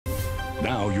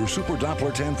Now your Super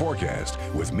Doppler 10 forecast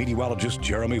with meteorologist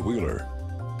Jeremy Wheeler.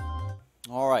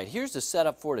 All right, here's the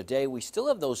setup for today. We still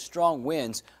have those strong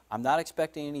winds. I'm not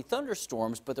expecting any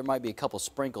thunderstorms, but there might be a couple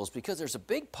sprinkles because there's a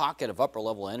big pocket of upper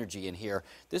level energy in here.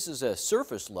 This is a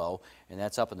surface low, and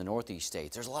that's up in the northeast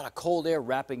states. There's a lot of cold air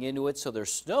wrapping into it, so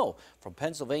there's snow from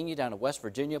Pennsylvania down to West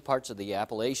Virginia, parts of the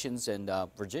Appalachians and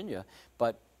Virginia,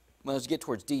 but as you get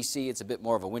towards D.C., it's a bit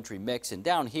more of a wintry mix, and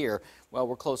down here, well,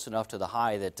 we're close enough to the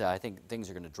high that I think things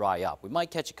are going to dry up. We might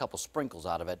catch a couple sprinkles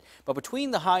out of it, but between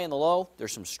the high and the low,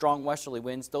 there's some strong westerly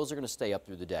winds. Those are going to stay up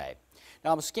through the day.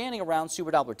 Now, I'm scanning around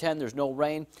Super Doppler 10. There's no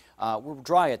rain. We're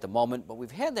dry at the moment, but we've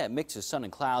had that mix of sun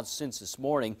and clouds since this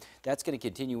morning. That's going to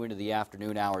continue into the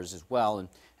afternoon hours as well, and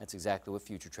that's exactly what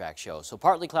Future Track shows. So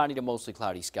partly cloudy to mostly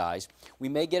cloudy skies. We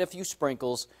may get a few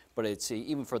sprinkles, but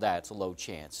even for that, it's a low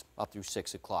chance up through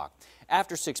 6 o'clock.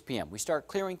 After 6 p.m., we start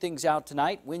clearing things out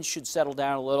tonight. Winds should settle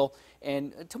down a little,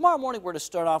 and tomorrow morning we're going to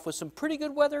start off with some pretty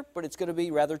good weather, but it's going to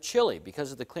be rather chilly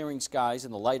because of the clearing skies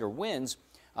and the lighter winds.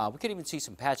 We could even see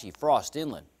some patchy frost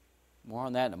inland. More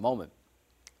on that in a moment.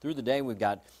 Through the day, we've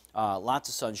got lots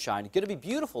of sunshine. It's going to be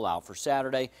beautiful out for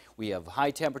Saturday. We have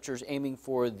high temperatures aiming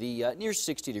for the near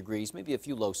 60 degrees, maybe a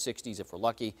few low 60s if we're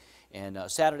lucky. And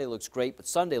Saturday looks great, but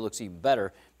Sunday looks even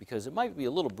better because it might be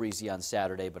a little breezy on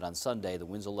Saturday, but on Sunday the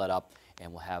winds will let up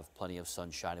and we'll have plenty of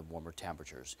sunshine and warmer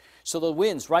temperatures. So the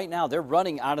winds right now, they're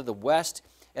running out of the west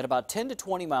at about 10 to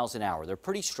 20 miles an hour. They're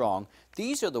pretty strong.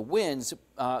 These are the winds.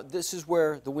 This is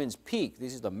where the winds peak.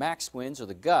 These are the max winds or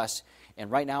the gusts. And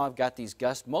right now I've got these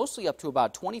gusts mostly up to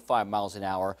about 25 miles an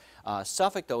hour.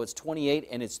 Suffolk, though, it's 28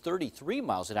 and it's 33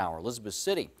 miles an hour, Elizabeth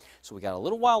City. So we got a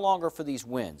little while longer for these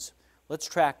winds. Let's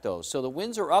track those. So the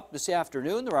winds are up this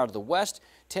afternoon. They're out of the west,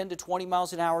 10 to 20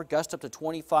 miles an hour, gust up to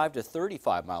 25 to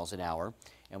 35 miles an hour.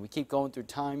 And we keep going through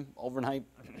time overnight.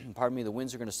 Pardon me, the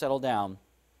winds are going to settle down.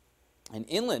 And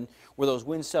inland, where those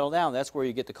winds settle down, that's where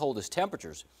you get the coldest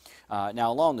temperatures.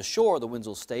 Now, along the shore, the winds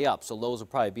will stay up, so lows will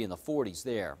probably be in the 40s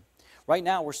there. Right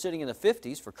now, we're sitting in the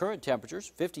 50s for current temperatures.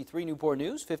 53 Newport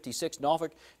News, 56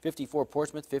 Norfolk, 54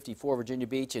 Portsmouth, 54 Virginia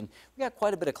Beach, and we got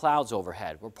quite a bit of clouds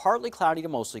overhead. We're partly cloudy to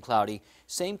mostly cloudy.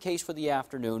 Same case for the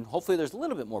afternoon. Hopefully, there's a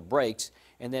little bit more breaks,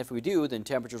 and then if we do, then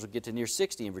temperatures will get to near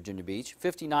 60 in Virginia Beach,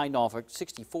 59 Norfolk,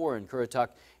 64 in Currituck,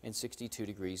 and 62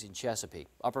 degrees in Chesapeake.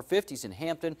 Upper 50s in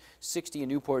Hampton, 60 in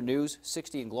Newport News,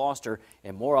 60 in Gloucester,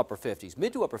 and more upper 50s,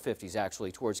 mid to upper 50s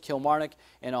actually, towards Kilmarnock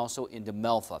and also into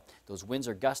Melfa. Those winds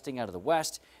are gusting out of the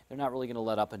west. They're not really going to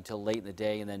let up until late in the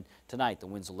day, and then tonight the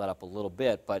winds will let up a little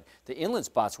bit. But the inland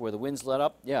spots where the winds let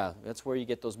up, yeah, that's where you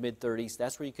get those mid-30s.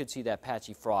 That's where you could see that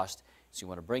patchy frost. So you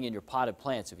want to bring in your potted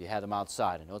plants if you have them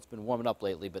outside. I know it's been warming up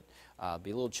lately, but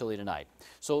be a little chilly tonight.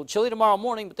 So chilly tomorrow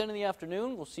morning, but then in the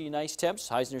afternoon we'll see nice temps,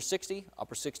 highs near 60,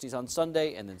 upper 60s on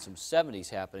Sunday, and then some 70s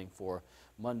happening for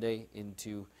Monday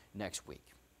into next week.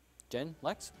 Jen,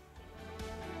 Lex?